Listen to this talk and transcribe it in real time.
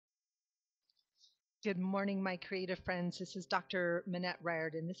Good morning, my creative friends. This is Dr. Minette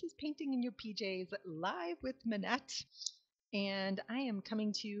Riordan. This is Painting in Your PJs live with Minette. And I am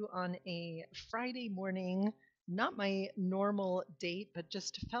coming to you on a Friday morning, not my normal date, but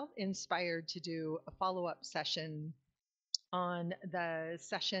just felt inspired to do a follow up session on the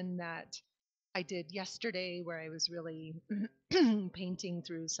session that I did yesterday, where I was really painting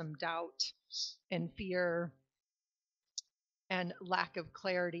through some doubt and fear and lack of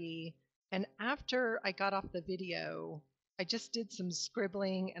clarity. And after I got off the video, I just did some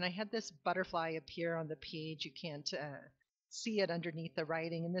scribbling and I had this butterfly appear on the page. You can't see it underneath the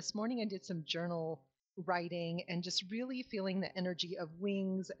writing. And this morning I did some journal writing and just really feeling the energy of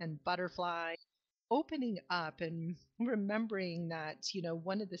wings and butterfly opening up and remembering that,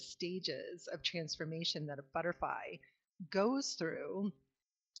 one of the stages of transformation that a butterfly goes through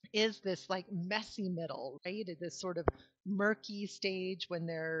is this like messy middle, right? At this sort of murky stage when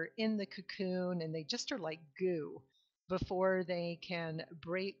they're in the cocoon and they just are like goo before they can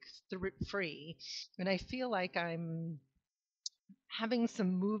break free. And I feel like I'm having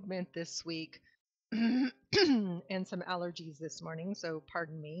some movement this week and some allergies this morning, so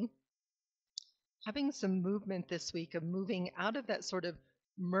pardon me. Having some movement this week of moving out of that sort of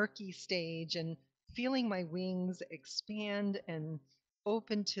murky stage and feeling my wings expand and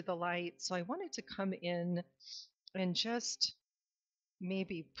open to the light. So I wanted to come in and just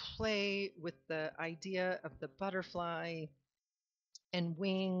maybe play with the idea of the butterfly and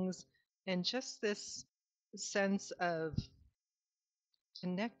wings and just this sense of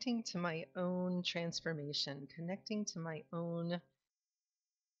connecting to my own transformation, connecting to my own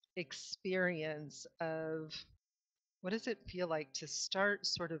experience of what does it feel like to start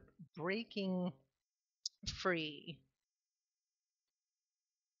sort of breaking free.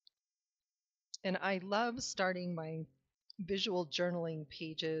 And I love starting my visual journaling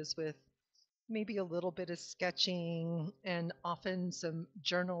pages with maybe a little bit of sketching and often some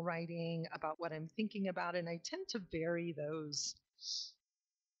journal writing about what I'm thinking about. And I tend to vary those.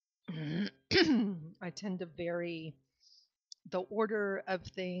 I tend to vary the order of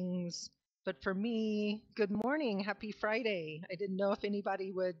things. But for me, good morning, happy Friday. I didn't know if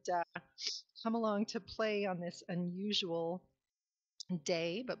anybody would come along to play on this unusual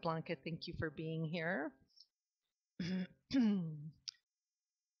day, but Blanca, thank you for being here.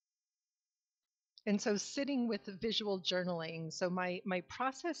 And so sitting with visual journaling, so my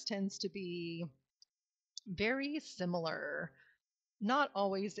process tends to be very similar, not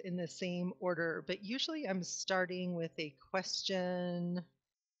always in the same order, but usually I'm starting with a question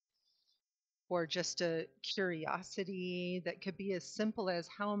or just a curiosity that could be as simple as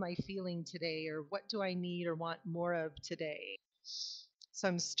how am I feeling today or what do I need or want more of today. So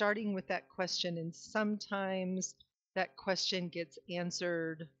I'm starting with that question, and sometimes that question gets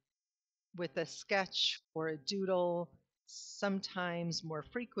answered with a sketch or a doodle. Sometimes more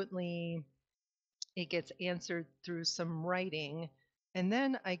frequently, it gets answered through some writing. And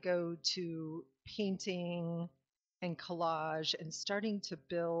then I go to painting and collage and starting to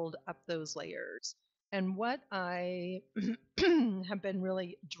build up those layers. And what I have been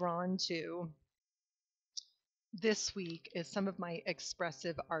really drawn to this week is some of my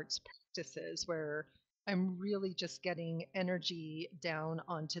expressive arts practices where I'm really just getting energy down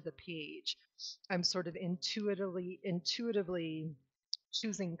onto the page. I'm sort of intuitively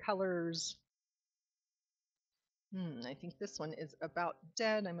choosing colors. I think this one is about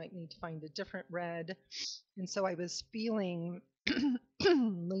dead. I might need to find a different red. And so I was feeling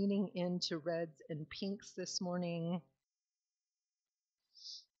leaning into reds and pinks this morning.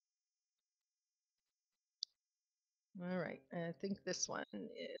 All right, I think this one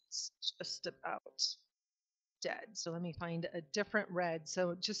is just about dead. So let me find a different red.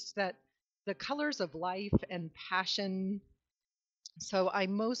 So just that the colors of life and passion. So I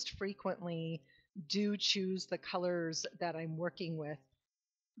most frequently do choose the colors that I'm working with.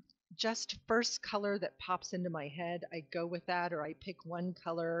 Just first color that pops into my head, I go with that, or I pick one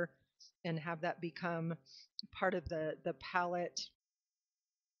color and have that become part of the palette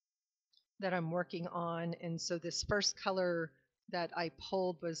that I'm working on. And so this first color that I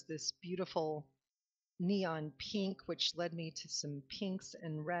pulled was this beautiful neon pink, which led me to some pinks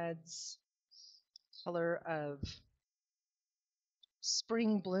and reds, color of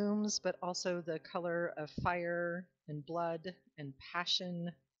spring blooms, but also the color of fire and blood and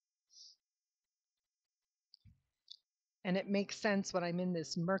passion. And it makes sense when I'm in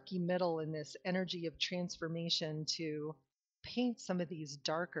this murky middle in this energy of transformation to paint some of these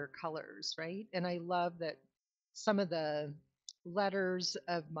darker colors, right? And I love that some of the letters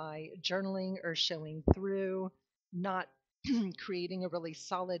of my journaling are showing through, not creating a really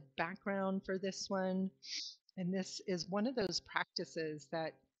solid background for this one. And this is one of those practices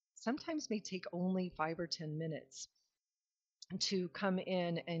that sometimes may take only 5 or 10 minutes to come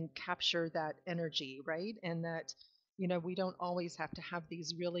in and capture that energy, right? And that, we don't always have to have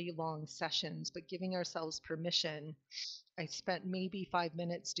these really long sessions, but giving ourselves permission. I spent maybe 5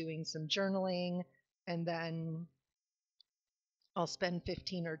 minutes doing some journaling, and then I'll spend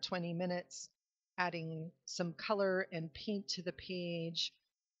 15 or 20 minutes adding some color and paint to the page,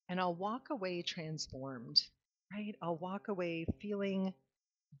 and I'll walk away transformed, right? I'll walk away feeling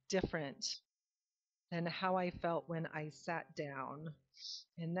different than how I felt when I sat down.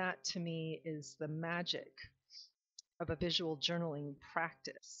 And that to me is the magic of a visual journaling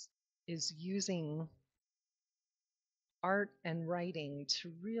practice, is using art and writing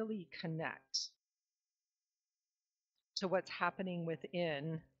to really connect to what's happening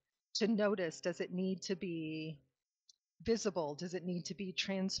within, to notice, does it need to be visible? Does it need to be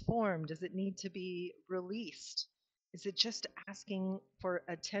transformed? Does it need to be released? Is it just asking for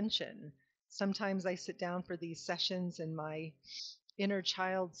attention? Sometimes I sit down for these sessions and my inner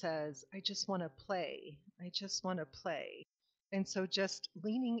child says, I just want to play. I just want to play. And so just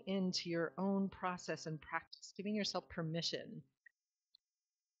leaning into your own process and practice, giving yourself permission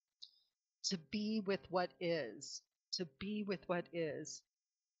to be with what is, to be with what is.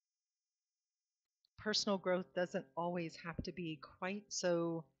 Personal growth doesn't always have to be quite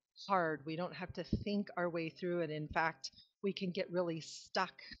so hard. We don't have to think our way through it. In fact, we can get really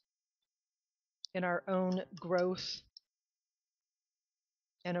stuck in our own growth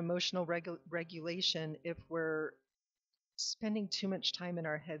and emotional regulation if we're spending too much time in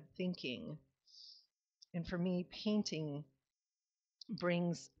our head thinking. And for me, painting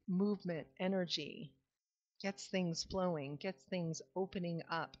brings movement, energy, gets things flowing, gets things opening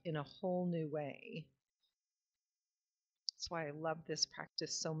up in a whole new way. That's why I love this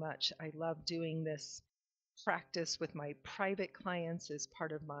practice so much. I love doing this practice with my private clients as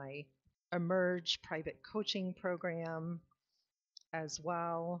part of my Emerge private coaching program as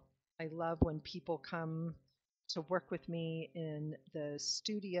well. I love when people come to work with me in the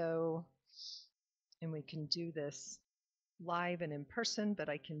studio, and we can do this live and in person, but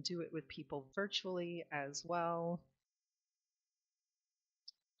I can do it with people virtually as well.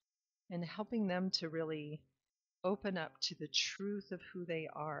 And helping them to really open up to the truth of who they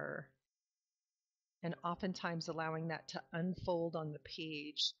are, and oftentimes allowing that to unfold on the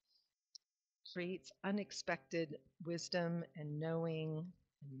page creates unexpected wisdom and knowing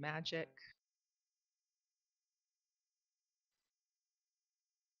and magic.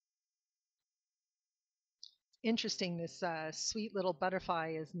 Interesting, this sweet little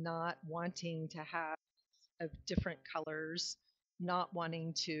butterfly is not wanting to have of different colors, not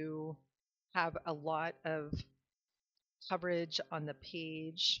wanting to have a lot of coverage on the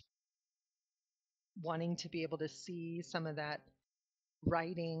page, wanting to be able to see some of that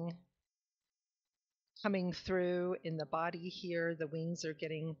writing coming through in the body here. The wings are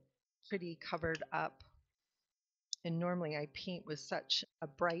getting pretty covered up. And normally I paint with such a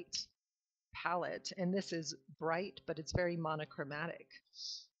bright palette, and this is bright, but it's very monochromatic.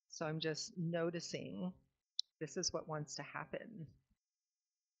 So I'm just noticing this is what wants to happen.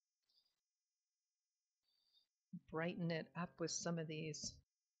 Brighten it up with some of these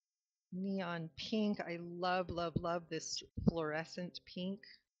neon pink. I love, love, love this fluorescent pink.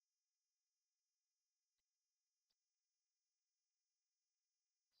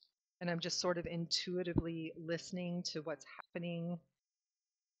 And I'm just sort of intuitively listening to what's happening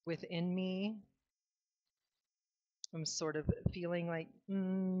within me. I'm sort of feeling like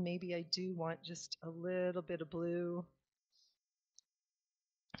maybe I do want just a little bit of blue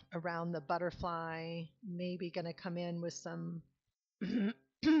around the butterfly, maybe going to come in with some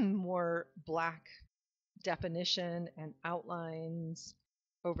more black definition and outlines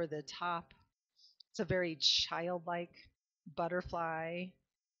over the top. It's a very childlike butterfly,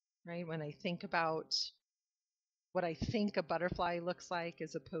 right? When I think about what I think a butterfly looks like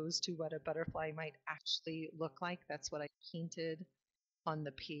as opposed to what a butterfly might actually look like, that's what I painted on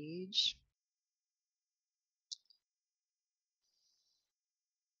the page.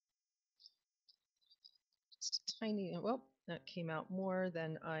 Just a tiny, well, that came out more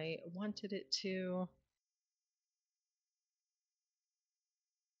than I wanted it to.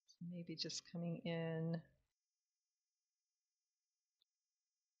 Maybe just coming in.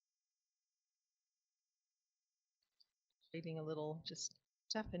 Creating a little just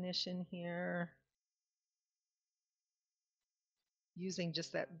definition here. Using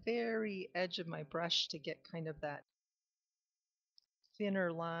just that very edge of my brush to get kind of that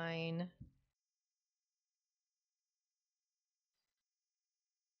thinner line.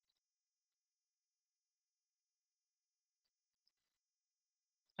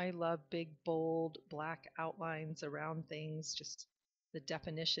 I love big, bold, black outlines around things, just the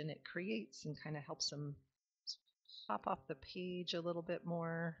definition it creates and kind of helps them pop off the page a little bit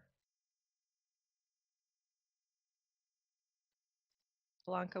more.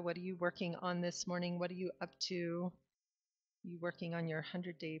 Blanca, what are you working on this morning? What are you up to? You working on your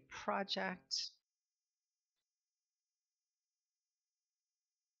 100-day project?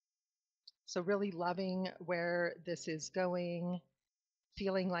 So really loving where this is going,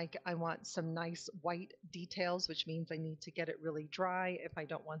 feeling like I want some nice white details, which means I need to get it really dry if I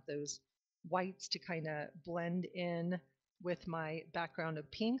don't want those whites to kind of blend in with my background of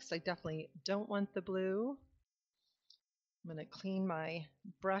pinks. I definitely don't want the blue. I'm going to clean my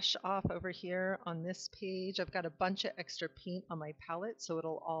brush off over here on this page. I've got a bunch of extra paint on my palette, so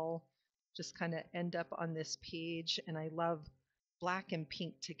it'll all just kind of end up on this page. And I love black and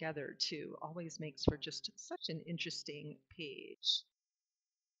pink together too. Always makes for just such an interesting page.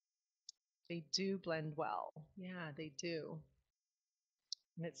 They do blend well. Yeah, they do.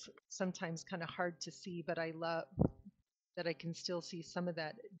 And it's sometimes kind of hard to see, but I love that I can still see some of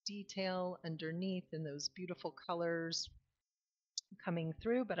that detail underneath and those beautiful colors coming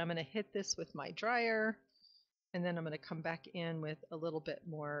through. But I'm going to hit this with my dryer, and then I'm going to come back in with a little bit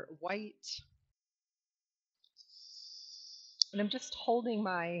more white. And I'm just holding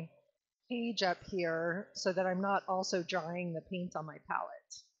my page up here so that I'm not also drying the paint on my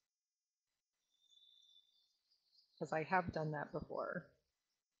palette, because I have done that before.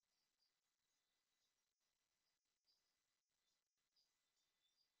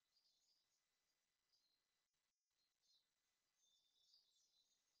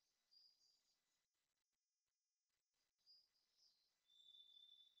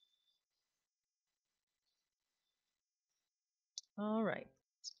 All right,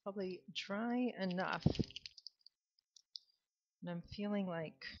 it's probably dry enough. And I'm feeling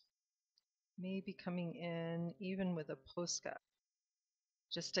like maybe coming in even with a Posca.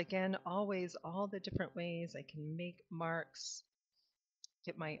 Just again, always all the different ways I can make marks,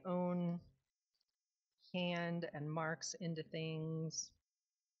 get my own hand and marks into things.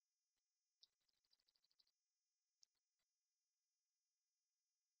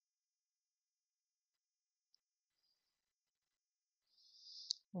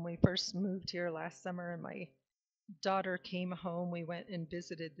 When we first moved here last summer and my daughter came home, we went and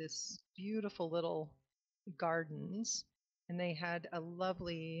visited this beautiful little gardens, and they had a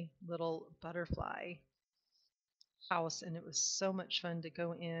lovely little butterfly house, and it was so much fun to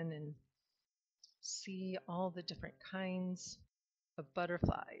go in and see all the different kinds of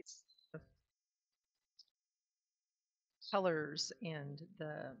butterflies, the colors and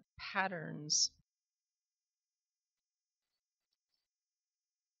the patterns.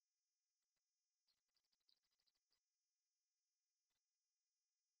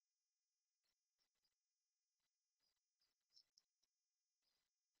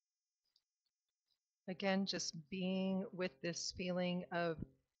 Again, just being with this feeling of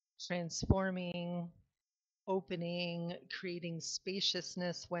transforming, opening, creating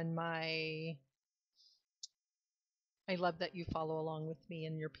spaciousness when I love that you follow along with me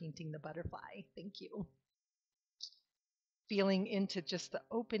and you're painting the butterfly. Thank you. Feeling into just the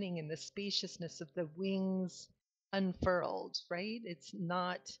opening and the spaciousness of the wings unfurled, right? It's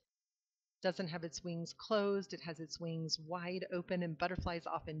not, doesn't have its wings closed, it has its wings wide open, and butterflies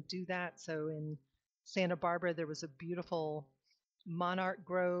often do that. So in Santa Barbara, there was a beautiful monarch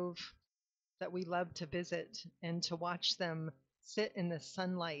grove that we loved to visit and to watch them sit in the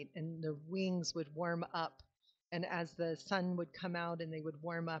sunlight, and the wings would warm up. And as the sun would come out and they would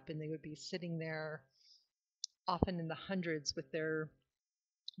warm up, and they would be sitting there often in the hundreds with their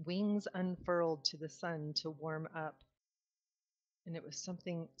wings unfurled to the sun to warm up. And it was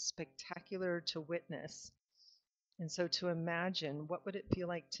something spectacular to witness. And so to imagine, what would it feel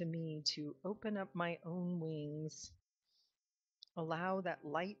like to me to open up my own wings, allow that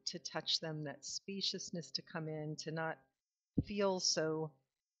light to touch them, that spaciousness to come in, to not feel so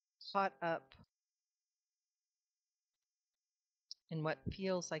caught up in what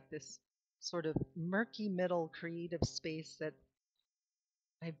feels like this sort of murky middle creative space that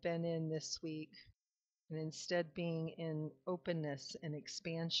I've been in this week, and instead being in openness and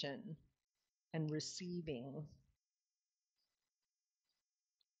expansion and receiving.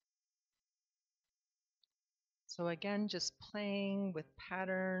 So again, just playing with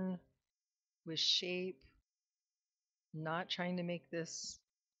pattern, with shape, not trying to make this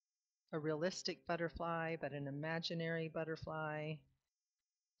a realistic butterfly, but an imaginary butterfly,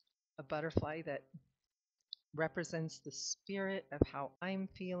 a butterfly that represents the spirit of how I'm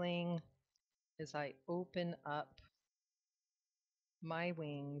feeling as I open up my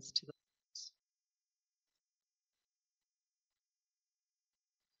wings to the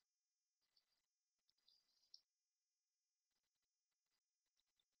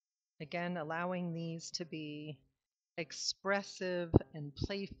again, allowing these to be expressive and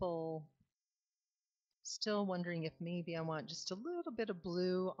playful. Still wondering if maybe I want just a little bit of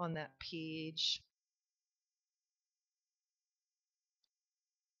blue on that page.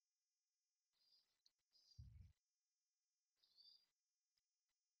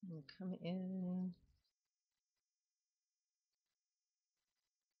 And come in.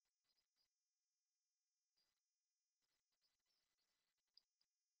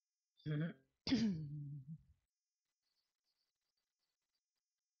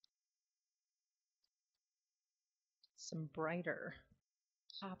 Some brighter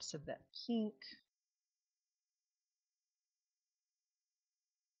tops of that pink.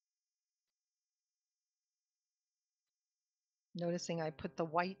 Noticing I put the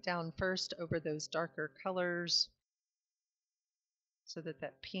white down first over those darker colors so that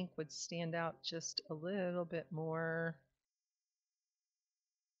that pink would stand out just a little bit more.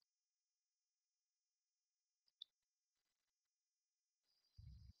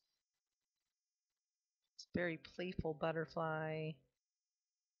 It's a very playful butterfly.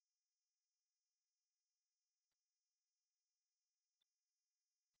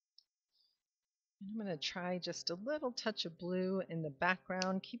 I'm going to try just a little touch of blue in the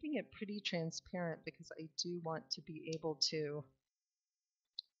background, keeping it pretty transparent because I do want to be able to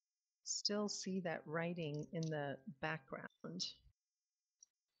still see that writing in the background. I'm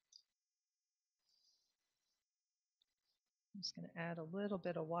just going to add a little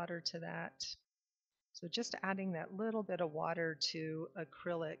bit of water to that. So just adding that little bit of water to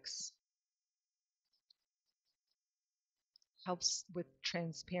acrylics helps with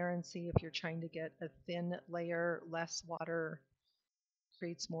transparency. If you're trying to get a thin layer, less water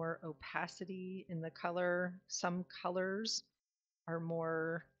creates more opacity in the color. Some colors are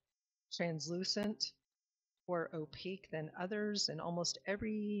more translucent or opaque than others, and almost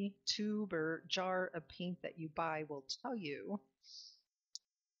every tube or jar of paint that you buy will tell you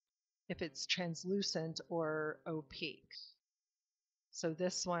if it's translucent or opaque. So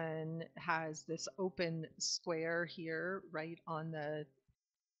this one has this open square here right on the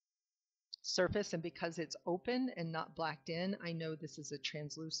surface, and because it's open and not blacked in, I know this is a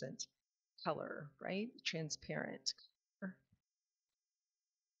translucent color, right? Transparent color.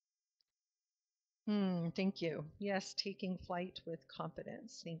 Thank you. Yes, taking flight with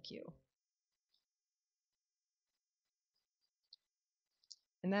confidence. Thank you.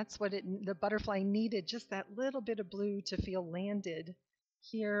 And that's what the butterfly needed, just that little bit of blue to feel landed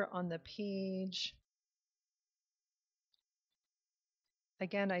here on the page.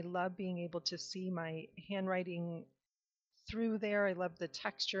 Again, I love being able to see my handwriting through there. I love the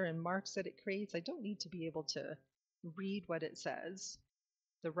texture and marks that it creates. I don't need to be able to read what it says.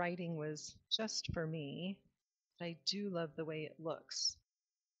 The writing was just for me. But I do love the way it looks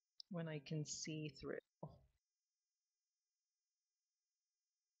when I can see through.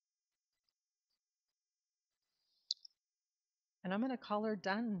 And I'm going to call her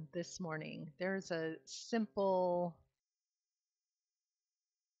done this morning. There's a simple,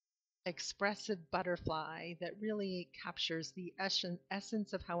 expressive butterfly that really captures the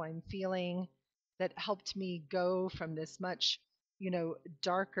essence of how I'm feeling, that helped me go from this much,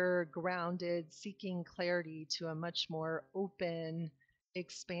 darker, grounded, seeking clarity to a much more open,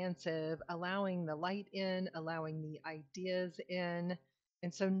 expansive, allowing the light in, allowing the ideas in.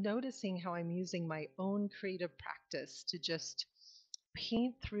 And so noticing how I'm using my own creative practice to just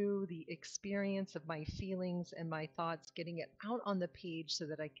paint through the experience of my feelings and my thoughts, getting it out on the page so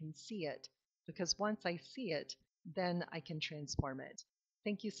that I can see it. Because once I see it, then I can transform it.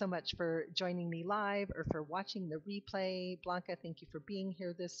 Thank you so much for joining me live or for watching the replay. Blanca, thank you for being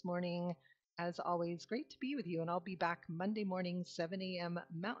here this morning. As always, great to be with you. And I'll be back Monday morning, 7 a.m.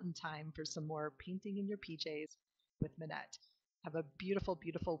 Mountain Time for some more Painting in Your PJs with Minette. Have a beautiful,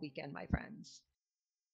 beautiful weekend, my friends.